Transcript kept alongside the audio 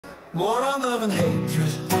more on love and hatred.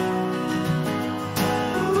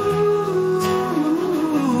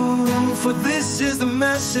 For this is the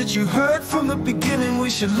message you heard from the beginning: we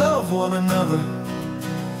should love one another.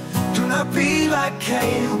 Do not be like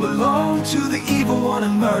Cain, who belonged to the evil one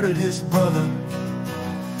and murdered his brother.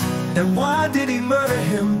 And why did he murder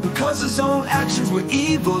him? Because his own actions were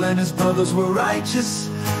evil and his brothers were righteous.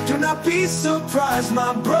 Do not be surprised,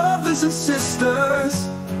 my brothers and sisters.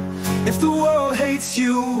 If the world hates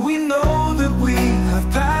you, we know that we have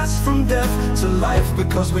passed from death to life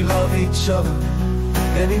because we love each other.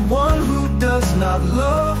 Anyone who does not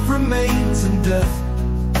love remains in death.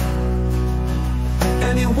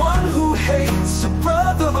 Anyone who hates a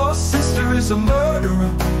brother or sister is a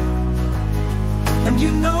murderer. And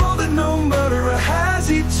you know that no murderer has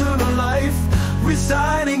eternal life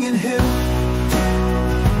residing in him.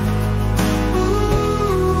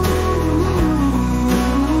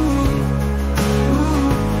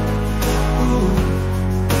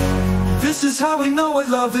 This is how we know what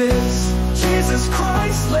love is. Jesus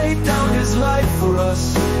Christ laid down his life for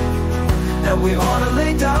us, and we ought to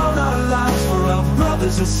lay down our lives for our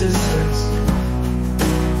brothers and sisters.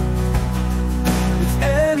 If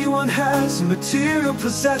anyone has material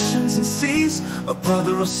possessions and sees a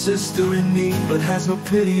brother or sister in need but has no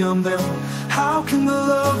pity on them, how can the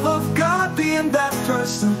love of God be in that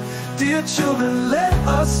person? Dear children, let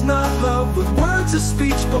us not love with words of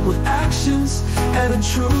speech, but with actions and in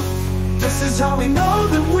truth. This is how we know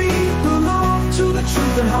that we belong to the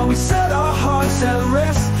truth, and how we set our hearts at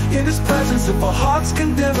rest in his presence. If our hearts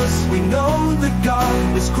condemn us, we know that God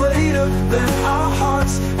is greater than our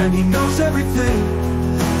hearts, and he knows everything.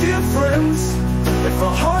 Dear friends, if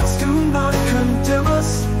our hearts do not condemn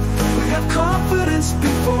us, we have confidence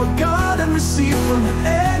before God and receive from him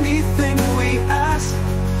anything we ask,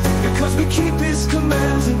 because we keep his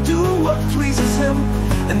commands and do what pleases him.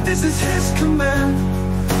 And this is his command: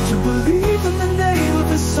 to believe in the name of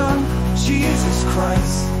his Son, Jesus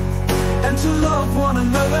Christ, and to love one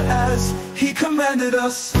another as he commanded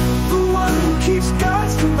us. The one who keeps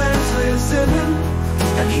God's commands lives in him,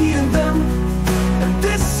 and he in them. And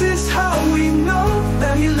this is how we know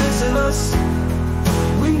that he lives in us.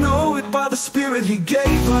 We know it by the Spirit he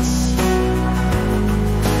gave us.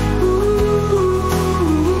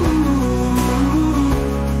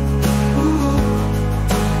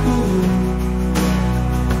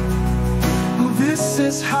 This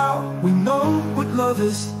is how we know what love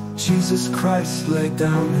is. Jesus Christ laid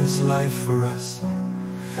down his life for us,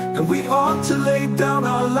 and we ought to lay down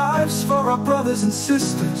our lives for our brothers and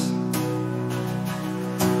sisters.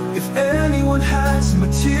 If anyone has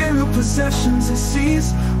material possessions and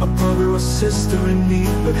sees a brother or sister in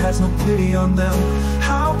need but has no pity on them,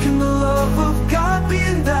 how can the love of God be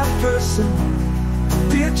in that person?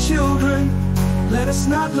 Dear children, let us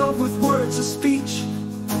not love with words of speech,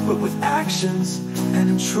 but with actions and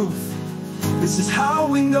in truth. This is how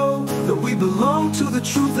we know that we belong to the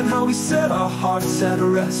truth, and how we set our hearts at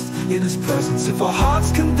rest in his presence. If our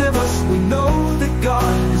hearts condemn us, we know that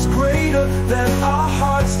God is greater than our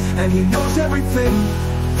hearts, and he knows everything.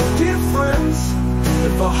 Dear friends,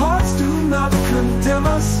 if our hearts do not condemn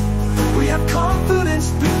us, we have confidence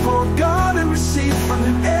before God and receive from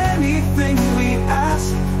him anything we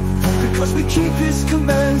ask, because we keep his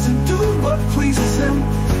commands and do what pleases him.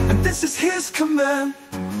 And this is his command: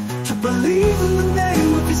 to believe in the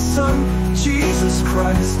name of his Son, Jesus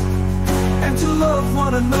Christ, and to love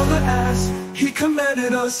one another as he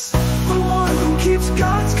commanded us. The one who keeps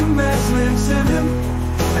God's commands lives in him,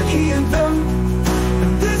 and he in them.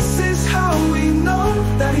 And this is how we know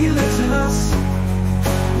that he lives in us.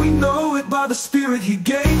 We know it by the Spirit he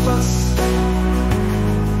gave us.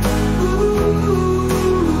 Ooh.